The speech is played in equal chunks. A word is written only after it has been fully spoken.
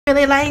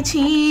really like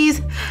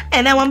cheese,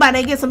 and now I'm about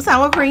to get some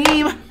sour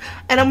cream,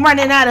 and I'm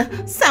running out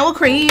of sour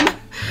cream,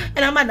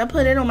 and I'm about to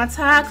put it on my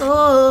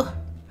taco,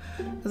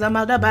 cause I'm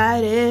about to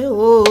bite it.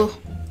 Oh,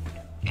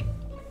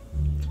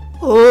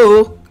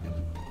 oh.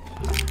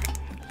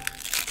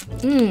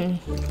 Yo,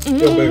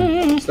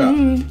 baby, stop.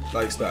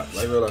 Like, stop.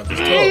 Like, real life.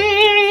 Just talk.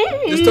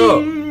 Just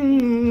talk.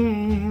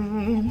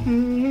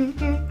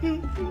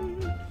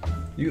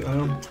 You,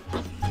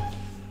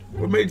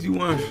 what made you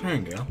want to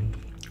sing, yo?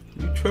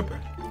 You tripping.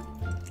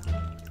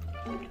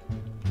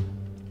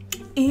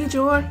 Eat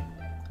your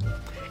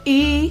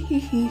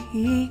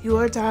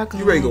taco.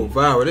 You ready to go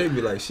viral. They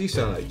be like, she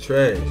sound like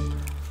trash.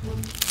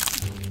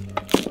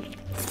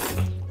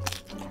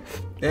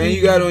 And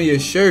you got on your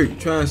shirt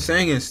trying to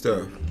sing and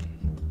stuff.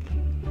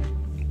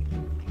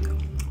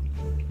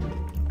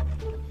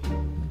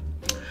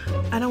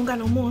 I don't got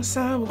no more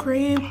sour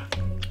cream.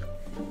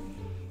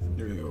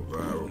 You ready to go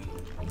viral.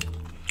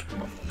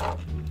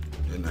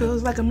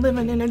 Feels like I'm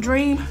living in a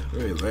dream.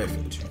 Really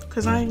laughing at you.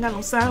 Cause I ain't got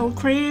no sour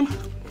cream.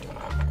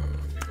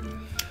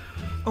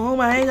 Oh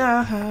my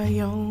God,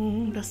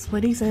 yo, that's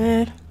what he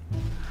said.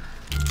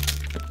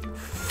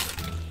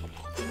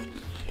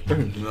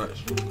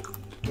 Nuts.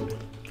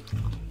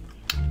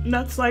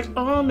 Nuts like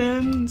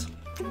almonds,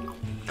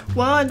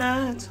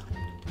 walnuts.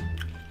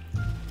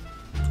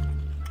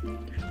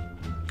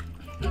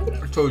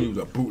 I told you it was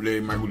a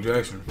bootleg Michael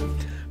Jackson.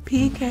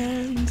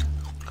 Pecans,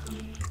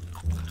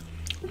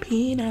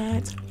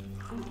 peanuts.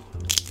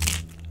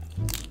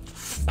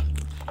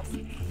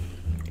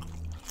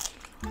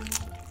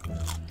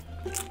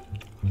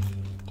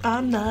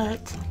 I'm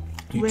nuts.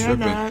 You We're tripping.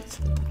 nuts.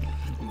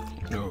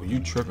 No, you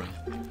tripping.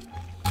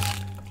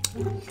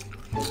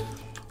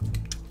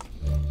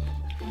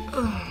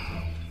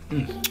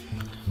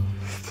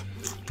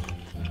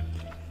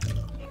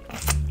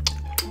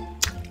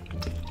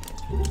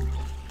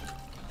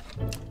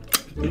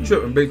 You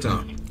tripping big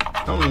time.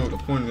 I don't know what the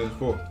point of this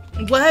for.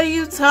 What are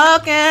you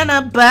talking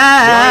about?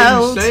 Why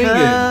are you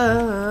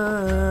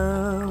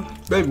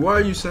singing? Baby, why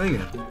are you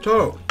singing?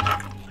 Talk.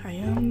 I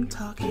am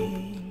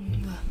talking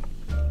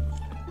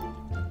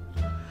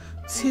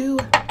to you.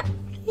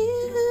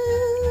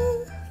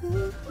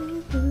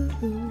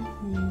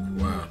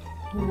 Wow.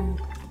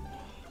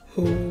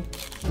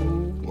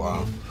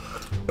 Wow.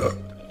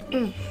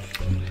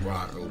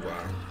 Wow, oh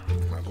wow.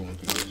 I'm not going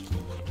through this.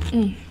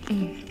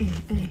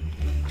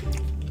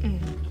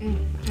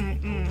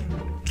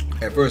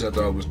 At first I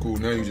thought it was cool.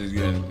 Now you just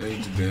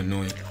being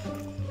annoying.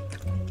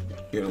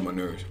 Get on my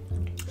nerves.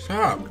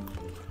 Stop.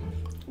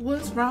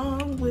 What's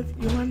wrong with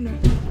your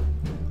nerve?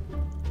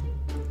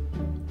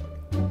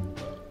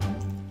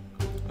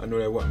 I know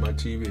that wasn't my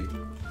TV.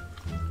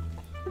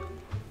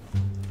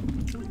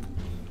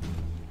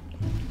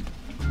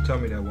 Tell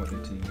me that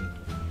wasn't the TV.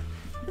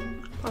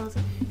 Pause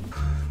it.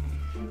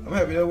 I'm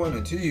happy that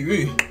wasn't the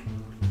TV.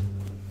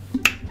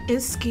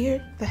 It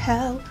scared the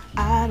hell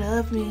out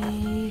of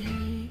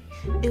me.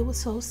 It was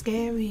so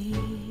scary.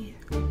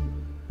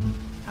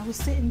 I was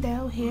sitting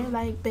down here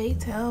like they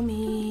tell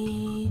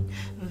me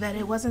that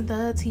it wasn't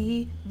the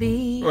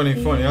TV. It wasn't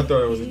even funny. I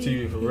thought it was a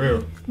TV for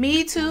real.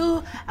 Me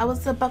too. I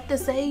was about to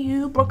say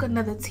you broke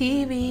another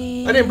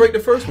TV. I didn't break the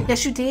first one.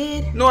 Yes, you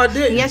did. No, I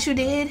didn't. Yes, you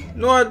did.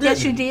 No, I didn't.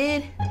 Yes, you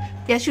did.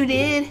 Yes, you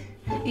did.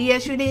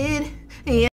 Yes, you did.